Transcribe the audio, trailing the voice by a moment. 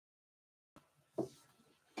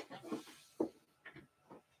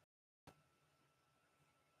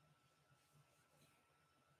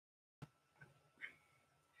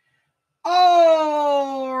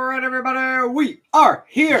are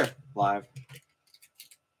here live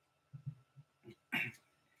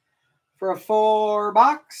for a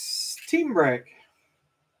 4-box team break.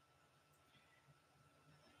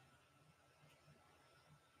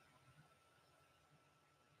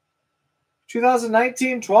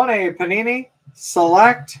 (2019-20) Panini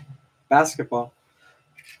Select Basketball.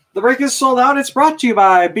 The break is sold out. It's brought to you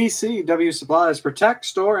by BCW Supplies. Protect,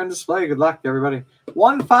 store, and display. Good luck, everybody.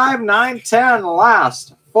 1, 5, 9, 10.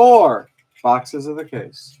 Last 4 boxes of the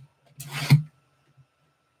case.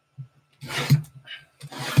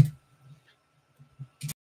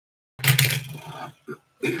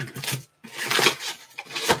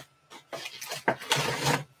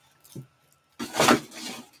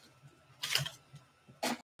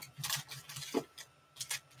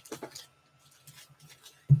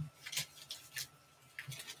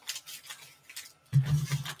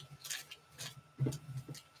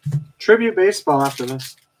 Tribute baseball after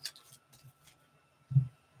this.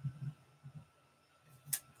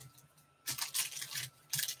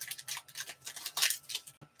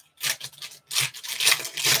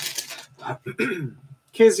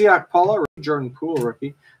 Kiziak Paula, Jordan Poole,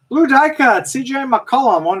 rookie. Blue die cut, CJ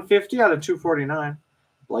McCollum, 150 out of 249.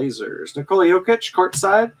 Blazers. Nikola Jokic,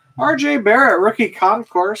 courtside. RJ Barrett, rookie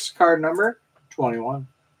concourse, card number 21.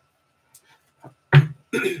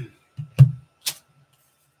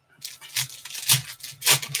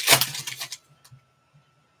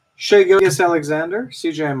 Shai Gilgeous-Alexander,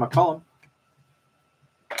 CJ McCollum.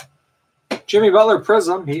 Jimmy Butler,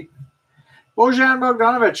 Prism, Heat. Bojan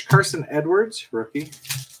Bogdanovic, Carson Edwards, rookie.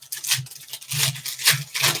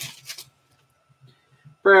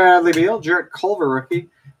 Bradley Beal, Jarrett Culver, rookie.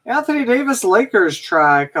 Anthony Davis, Lakers,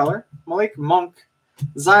 tricolor. Malik Monk,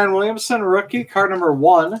 Zion Williamson, rookie, card number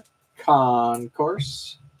 1,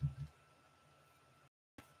 concourse.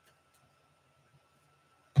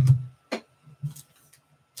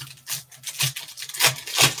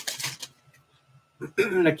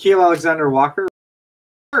 Nickeil Alexander-Walker.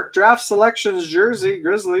 Draft selections jersey,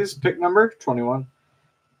 Grizzlies, pick number 21.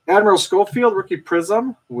 Admiral Schofield, rookie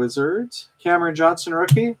Prism, Wizards. Cameron Johnson,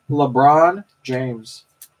 rookie, LeBron James.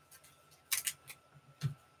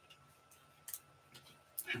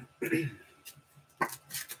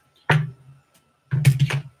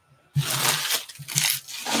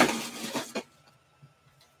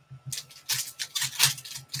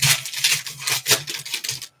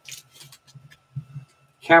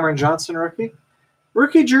 Cameron Johnson, rookie.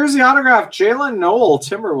 Rookie jersey autograph, Jalen Noel,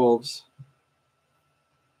 Timberwolves.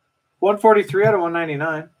 143 out of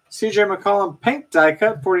 199. CJ McCollum, pink die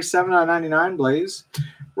cut, 47 out of 99, Blaze.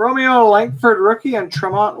 Romeo Langford, rookie, and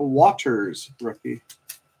Tremont Waters, rookie.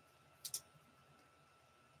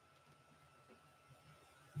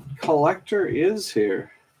 Collector is here.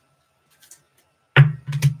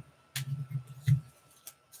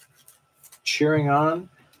 Cheering on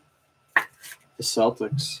the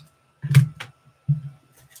Celtics.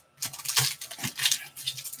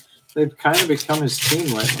 They've kind of become his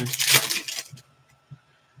team lately.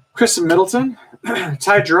 Chris Middleton,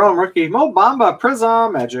 Ty Jerome, rookie. Mo Bamba,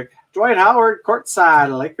 Prism, Magic. Dwight Howard,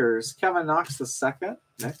 courtside, Lakers. Kevin Knox II,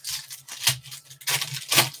 Knicks.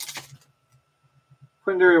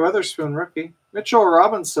 Quindary Weatherspoon, rookie. Mitchell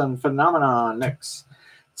Robinson, Phenomenon, Knicks.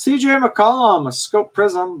 CJ McCollum, Scope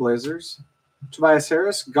Prism, Blazers. Tobias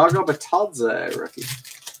Harris, Gaga Batadze, rookie.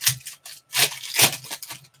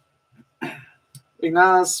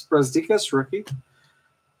 Ignas Brazdeikis, rookie.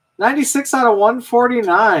 96 out of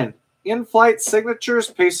 149. In-flight signatures,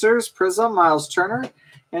 Pacers, Prism, Miles Turner.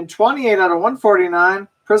 And 28 out of 149.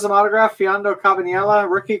 Prism autograph, Fiondo Cabaniela,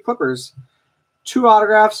 rookie, Clippers. 2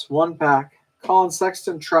 autographs, 1 pack. Colin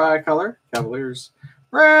Sexton, tricolor, Cavaliers.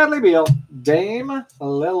 Bradley Beal, Dame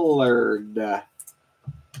Lillard.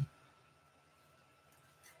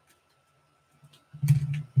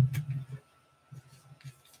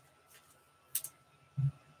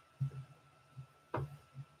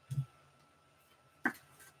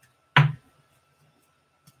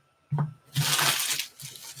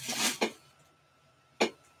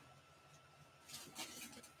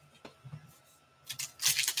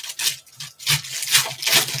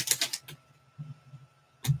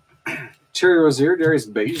 Terry Rozier, Darius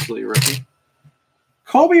Baisley, rookie.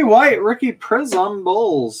 Kobe White, rookie, Prism,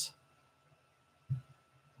 Bulls.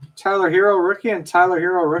 Tyler Hero, rookie, and Tyler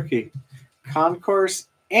Hero, rookie. Concourse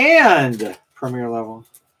and Premier level.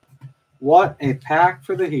 What a pack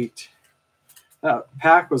for the Heat. That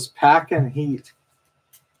pack was packing heat.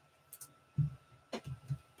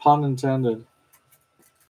 Pun intended.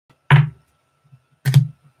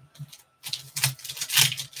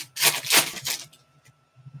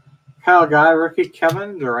 Kyle Guy, rookie.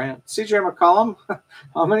 Kevin Durant. CJ McCollum.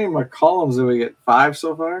 How many McCollums did we get? 5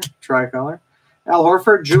 so far. Tricolor. Al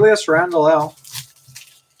Horford. Julius Randle.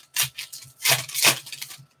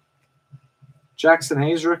 Jackson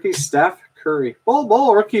Hayes, rookie. Steph Curry.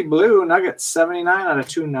 Bull, rookie blue. Nuggets, 79 out of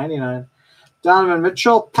 299. Donovan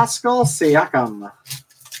Mitchell. Pascal Siakam.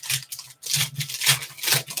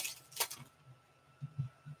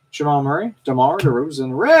 Jamal Murray. DeMar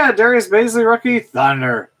DeRozan. Red. Darius Baisley, rookie.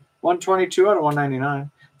 Thunder. 122 out of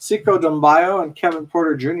 199. Sekou Doumbia and Kevin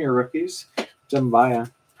Porter Jr. rookies.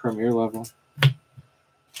 Doumbia, premier level.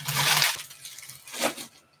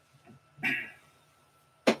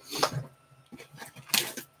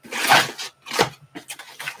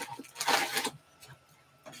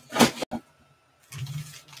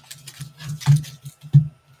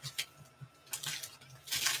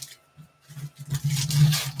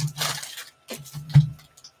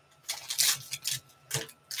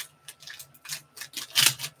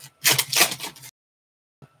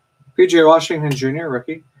 PJ Washington Jr.,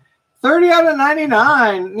 rookie. 30 out of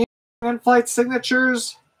 99. In-flight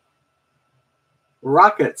signatures.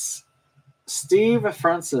 Rockets. Steve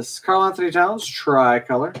Francis. Karl Anthony Towns,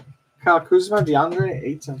 tricolor. Kyle Kuzma, DeAndre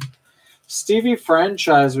Ayton. Stevie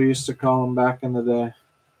Franchise, we used to call him back in the day.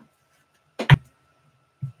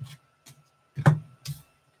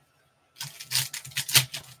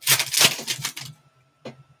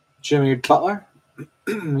 Jimmy Butler.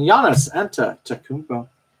 Giannis Antetokounmpo.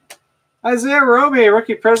 Isaiah Roby,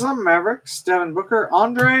 rookie Prism, Mavericks. Devin Booker,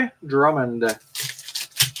 Andre Drummond.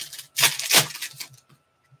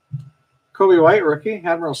 Kobe White, rookie.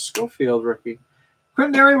 Admiral Schofield, rookie.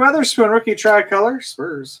 Quinndary Weatherspoon, rookie tricolor,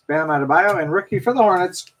 Spurs. Bam Adebayo, and rookie for the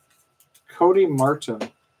Hornets, Cody Martin.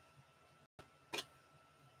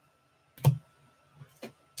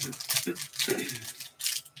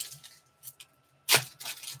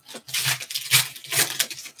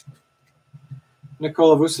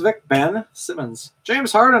 Nikola Vucevic, Ben Simmons.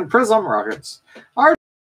 James Harden, Prism, Rockets. RJ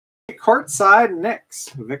Courtside, Knicks.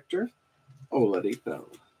 Victor Oladipo.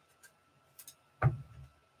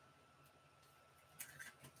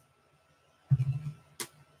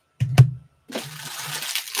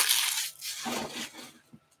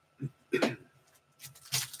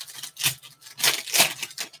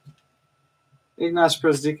 Ignas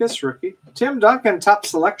Brazdeikis, rookie. Tim Duncan, top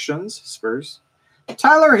selections, Spurs.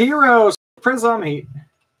 Tyler Hero, Prism, Heat.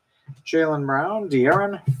 Jaylen Brown,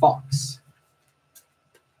 De'Aaron Fox.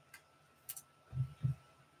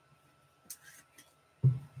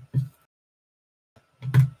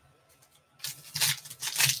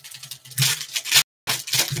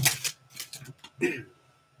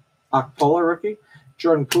 Okpola, rookie.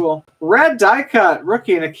 Jordan Poole. Red die cut,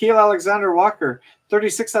 rookie. Nickeil Alexander-Walker.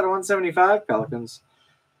 36 out of 175, Pelicans.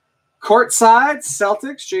 Courtside,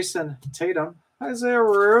 Celtics, Jason Tatum. Isaiah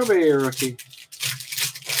Roby, rookie.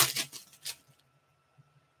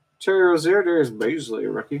 Terry Rozier, Darius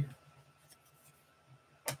Baisley, rookie.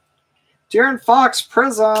 De'Aaron Fox,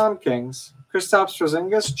 Prism, Kings. Kristaps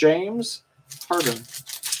Porzingis, James Harden.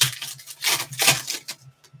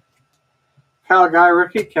 Kyle Guy,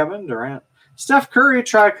 rookie. Kevin Durant. Steph Curry,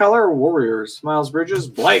 tricolor, Warriors. Miles Bridges,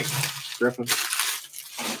 Blake Griffin.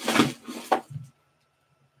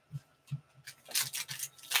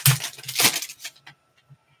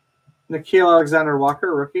 Nickeil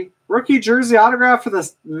Alexander-Walker, rookie. Rookie jersey autograph for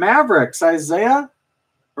the Mavericks, Isaiah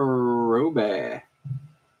Roby.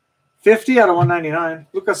 50 out of 199.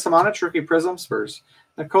 Luka Samanic, rookie Prism, Spurs.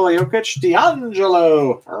 Nikola Jokic,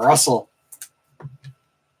 D'Angelo Russell.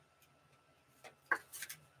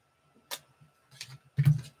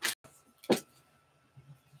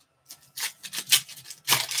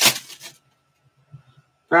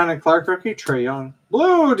 Brandon Clark, rookie. Trae Young.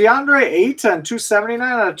 Blue, DeAndre Ayton, 279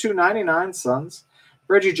 out of 299, Suns.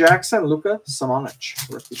 Reggie Jackson, Luka Samanic,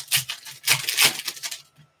 rookie.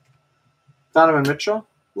 Donovan Mitchell.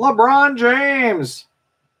 LeBron James.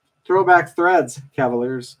 Throwback Threads,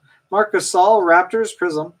 Cavaliers. Marc Gasol, Raptors,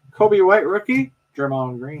 Prism. Kobe White, rookie.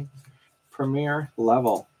 Draymond Green. Premier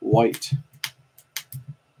level, white.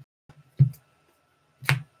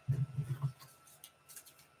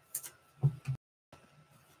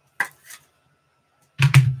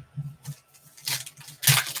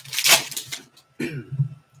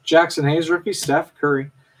 Jackson Hayes, rookie. Steph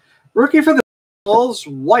Curry. Rookie for the Bulls,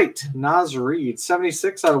 white. Naz Reid,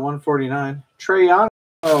 76 out of 149. Trae Young,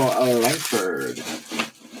 Langford.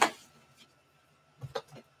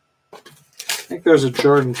 I think there's a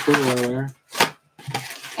Jordan Poole earlier.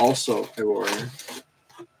 Also a Warrior.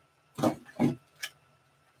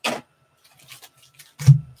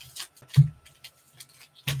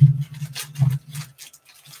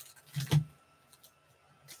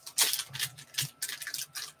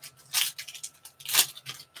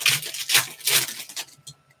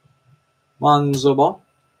 Lonzo Ball.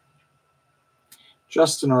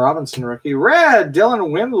 Justin Robinson, rookie. Red,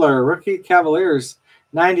 Dylan Windler, rookie, Cavaliers.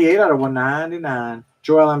 98 out of 199.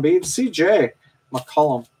 Joel Embiid, CJ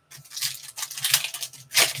McCollum.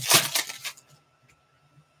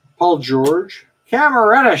 Paul George. Cameron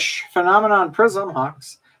Reddish, Phenomenon Prism,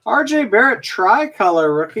 Hawks. RJ Barrett,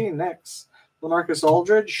 Tricolor, rookie, Knicks. LaMarcus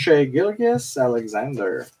Aldridge, Shea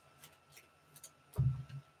Gilgeous-Alexander.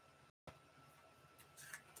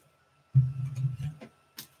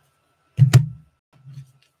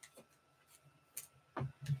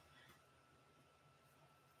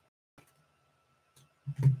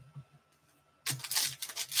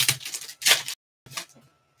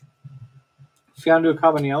 Fiondu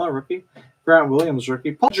Cabaniello, rookie. Grant Williams,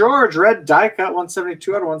 rookie. Paul George, red die cut,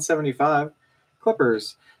 172 out of 175.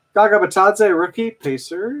 Clippers. Gaga Batadze, rookie.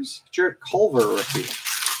 Pacers. Jarrett Culver, rookie.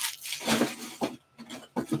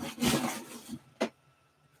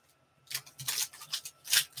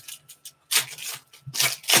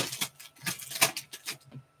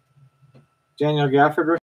 Daniel Gafford,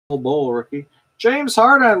 rookie. Bowl, rookie. James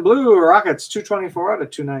Harden, blue. Rockets, 224 out of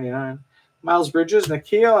 299. Miles Bridges,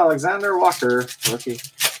 Nickeil Alexander-Walker, rookie.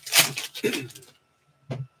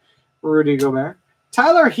 Rudy Gobert.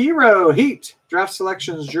 Tyler Hero, Heat. Draft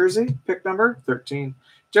Selections jersey, pick number 13.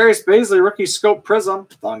 Darius Baisley, rookie scope prism,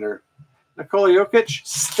 Thunder. Nikola Jokic,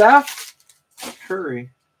 Steph Curry.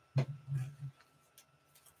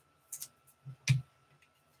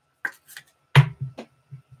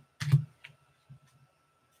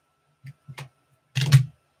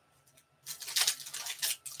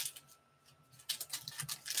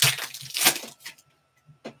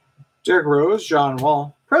 Derrick Rose, John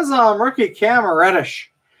Wall. Prism, rookie Cam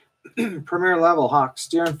Reddish. Premier level, Hawks.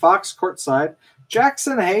 De'Aaron Fox, courtside.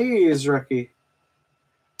 Jackson Hayes, rookie.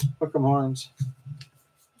 Hook 'em horns.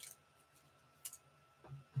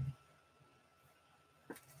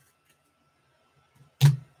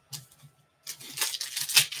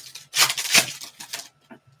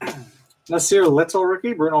 Nasir Little,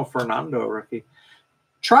 rookie. Bruno Fernando, rookie.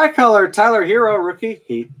 Tricolor, Tyler Hero, rookie.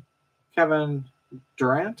 Heat. Kevin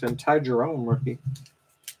Durant and Ty Jerome, rookie.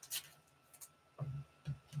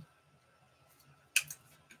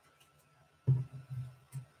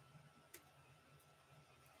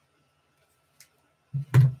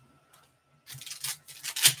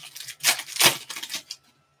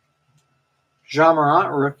 Jean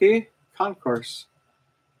Morant, rookie. Concourse.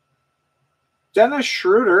 Dennis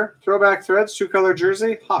Schroeder, throwback threads, two-color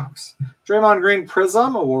jersey, Hawks. Draymond Green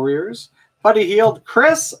Prism, Warriors. Putty Healed,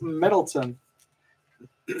 Chris Middleton.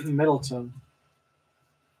 Middleton.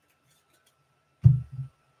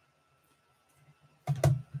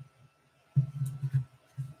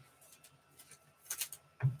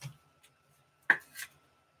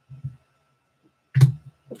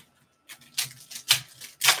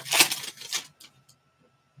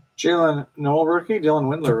 Jalen Noel, rookie. Dylan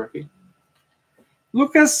Windler, rookie.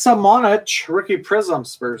 Lucas Samonich, rookie Prism,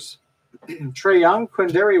 Spurs. Trae Young,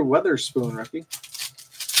 Quindary Weatherspoon, rookie.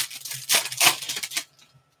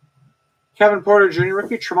 Kevin Porter Jr.,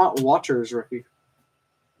 rookie. Tremont Waters, rookie.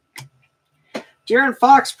 De'Aaron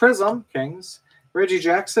Fox, Prism, Kings. Reggie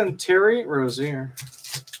Jackson, Terry Rozier.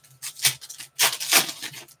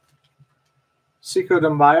 Sekou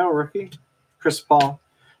Doumbouya, rookie. Chris Paul.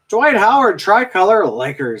 Dwight Howard, Tricolor,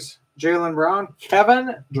 Lakers. Jaylen Brown,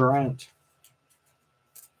 Kevin Durant.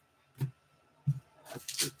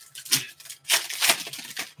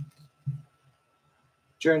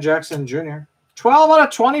 Jaren Jackson Jr. 12 out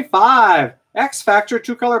of 25. X Factor,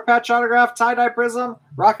 two-color patch autograph, tie-dye prism,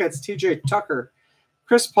 Rockets, TJ Tucker.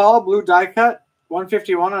 Chris Paul, blue die cut,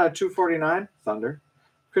 151 out of 249, Thunder.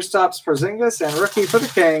 Kristaps Porzingis, and rookie for the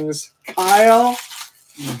Kings, Kyle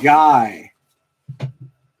Guy.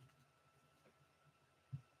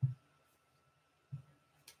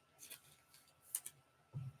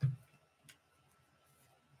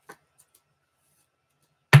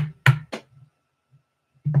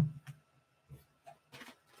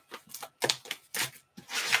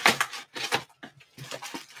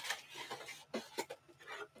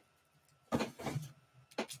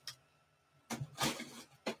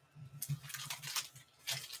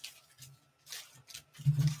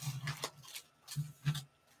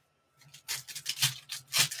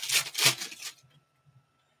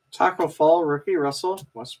 Taco Fall, rookie, Russell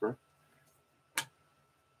Westbrook.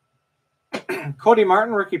 Cody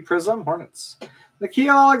Martin, rookie, Prism, Hornets.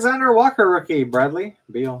 Nickeil Alexander-Walker, rookie, Bradley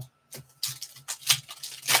Beal.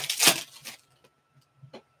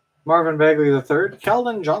 Marvin Bagley III,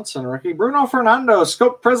 Keldon Johnson, rookie. Bruno Fernando,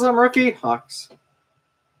 Scope Prism, rookie, Hawks.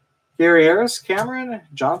 Gary Harris, Cameron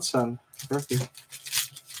Johnson, rookie.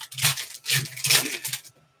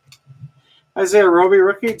 Isaiah Roby,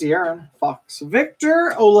 rookie. De'Aaron Fox.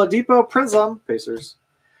 Victor Oladipo, Prism, Pacers.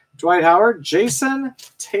 Dwight Howard, Jason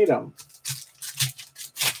Tatum.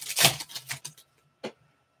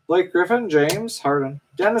 Blake Griffin, James Harden.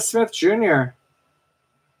 Dennis Smith Jr.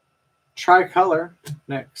 Tricolor,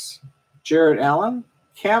 Knicks. Jared Allen.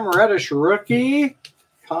 Cam Reddish, rookie.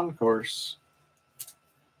 Concourse.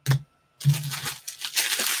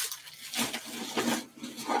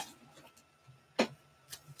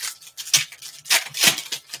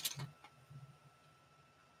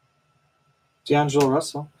 D'Angelo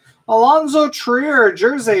Russell. Alonzo Trier,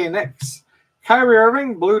 jersey, Knicks. Kyrie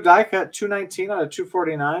Irving, blue die cut, 219 out of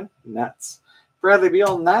 249, Nets. Bradley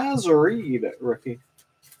Beal, Naz Reid, rookie.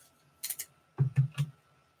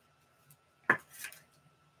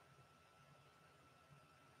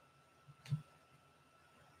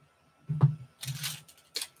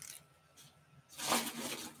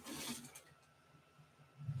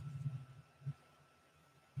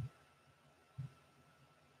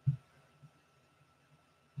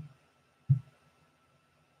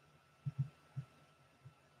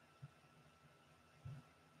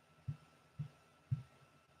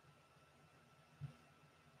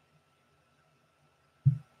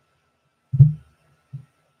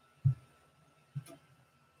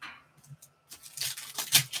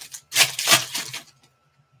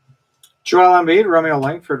 Joel Embiid, Romeo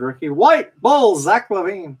Langford, rookie. White Bulls, Zach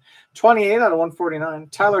LaVine, 28 out of 149.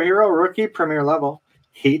 Tyler Hero, rookie, premier level.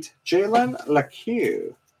 Heat, Jalen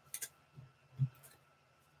LeCue.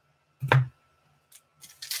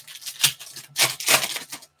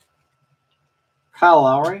 Kyle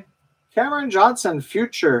Lowry. Cameron Johnson,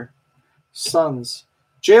 future Suns.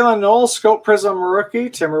 Jalen Noel, Scope Prism, rookie,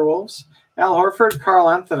 Timberwolves. Al Horford, Carl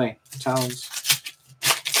Anthony, Towns.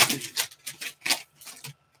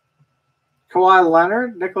 Kawhi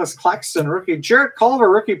Leonard, Nicholas Claxton, rookie. Jarrett Culver,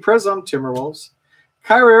 rookie Prism, Timberwolves.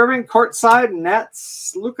 Kyrie Irving, courtside,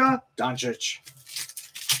 Nets. Luka Doncic.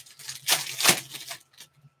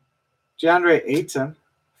 DeAndre Ayton,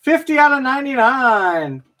 50 out of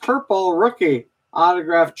 99. Purple, rookie.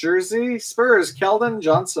 Autographed jersey, Spurs, Keldon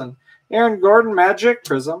Johnson. Aaron Gordon, Magic,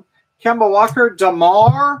 Prism. Kemba Walker,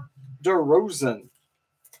 DeMar DeRozan.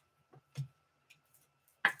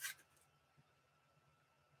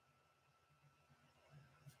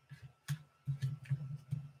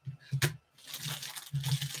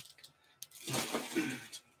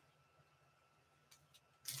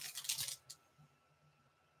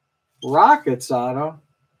 Rockets auto.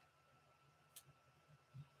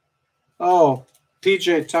 Oh,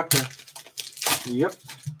 PJ Tucker. Yep.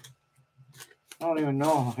 I don't even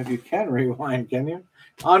know if you can rewind, can you?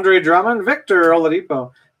 Andre Drummond, Victor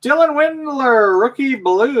Oladipo. Dylan Windler, rookie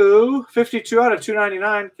blue, 52 out of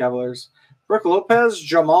 299, Cavaliers. Brooke Lopez,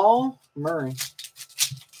 Jamal Murray.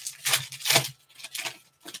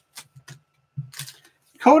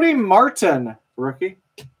 Cody Martin, rookie.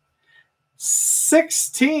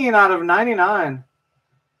 16 out of 99.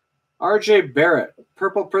 RJ Barrett,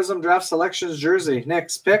 Purple Prism Draft Selections jersey.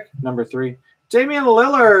 Next pick, number 3. Damian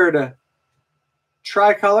Lillard,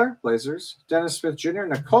 Tricolor, Blazers. Dennis Smith Jr.,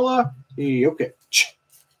 Nikola Jokic.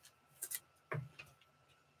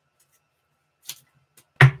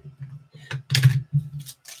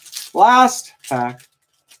 Last pack.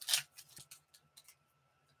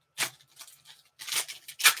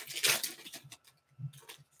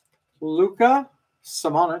 Luka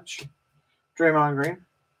Samanic, Draymond Green.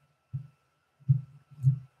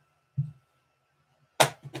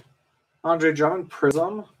 Andre Drummond,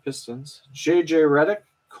 Prism, Pistons. JJ Redick,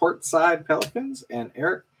 courtside, Pelicans. And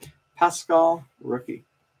Eric Pascal, rookie.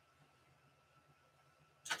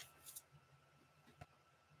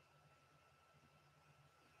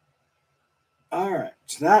 All right,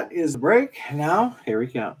 that is the break. Now, here we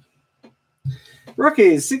go.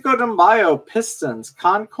 Rookies, Seiko Dumbayo, Pistons,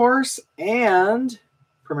 Concourse, and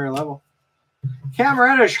Premier Level. Cam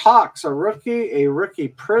Reddish, Hawks, a rookie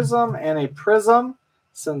Prism, and a Prism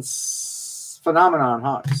since Phenomenon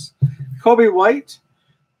Hawks. Kobe White,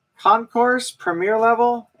 Concourse, Premier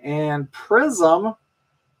Level, and Prism,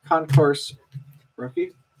 Concourse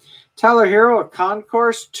rookie. Tyler Hero, a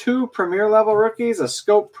Concourse, 2 Premier Level rookies, a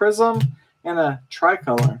Scope Prism, and a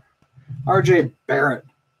Tricolor. RJ Barrett,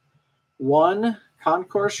 1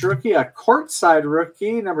 Concourse rookie, a courtside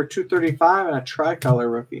rookie, number 235, and a Tricolor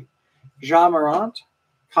rookie. Ja Morant,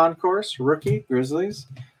 Concourse rookie, Grizzlies.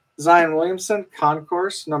 Zion Williamson,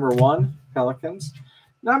 Concourse, number 1, Pelicans.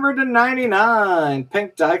 Number to 99,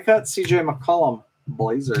 pink die cut, CJ McCollum,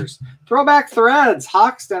 Blazers. Throwback threads,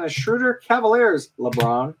 Hawks, Dennis Schroeder, Cavaliers,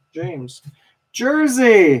 LeBron James.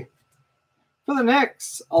 Jersey for the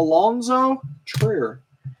Knicks, Alonzo Trier.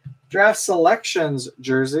 Draft Selections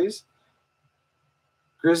jerseys.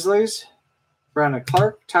 Grizzlies, Brandon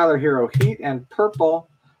Clark, Tyler Hero Heat, and purple,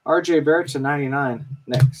 RJ Barrett to 99,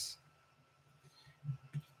 Knicks.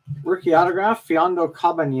 Rookie autograph, Fiondo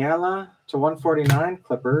Cabanela to 149,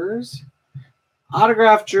 Clippers.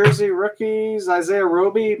 Autograph jersey rookies, Isaiah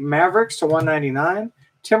Roby, Mavericks to 199.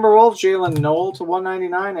 Timberwolves, Jalen Noel to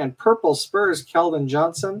 199. And purple Spurs, Keldon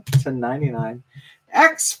Johnson to 99.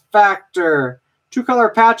 X Factor, two-color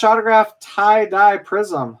patch autograph, tie-dye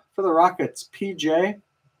prism for the Rockets, PJ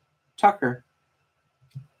Tucker.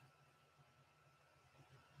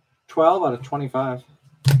 12 out of 25.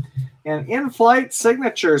 And in-flight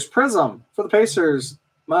signatures, prism for the Pacers,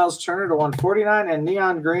 Miles Turner to 149. And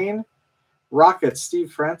neon green, Rockets,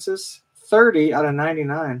 Steve Francis, 30 out of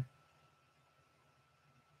 99.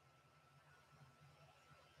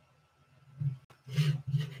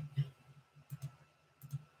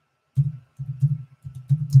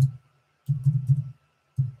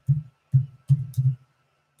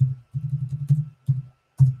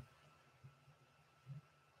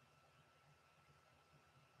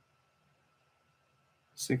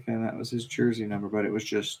 Thinking that was his jersey number, but it was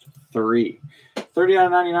just 3. 30 out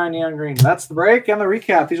of 99 neon green. That's the break and the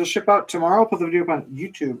recap. These will ship out tomorrow. I'll put the video up on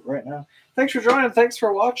YouTube right now. Thanks for joining. Thanks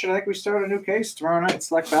for watching. I think we start a new case tomorrow night,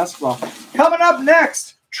 Select Basketball. Coming up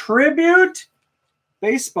next, Tribute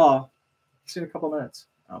Baseball. See you in a couple minutes.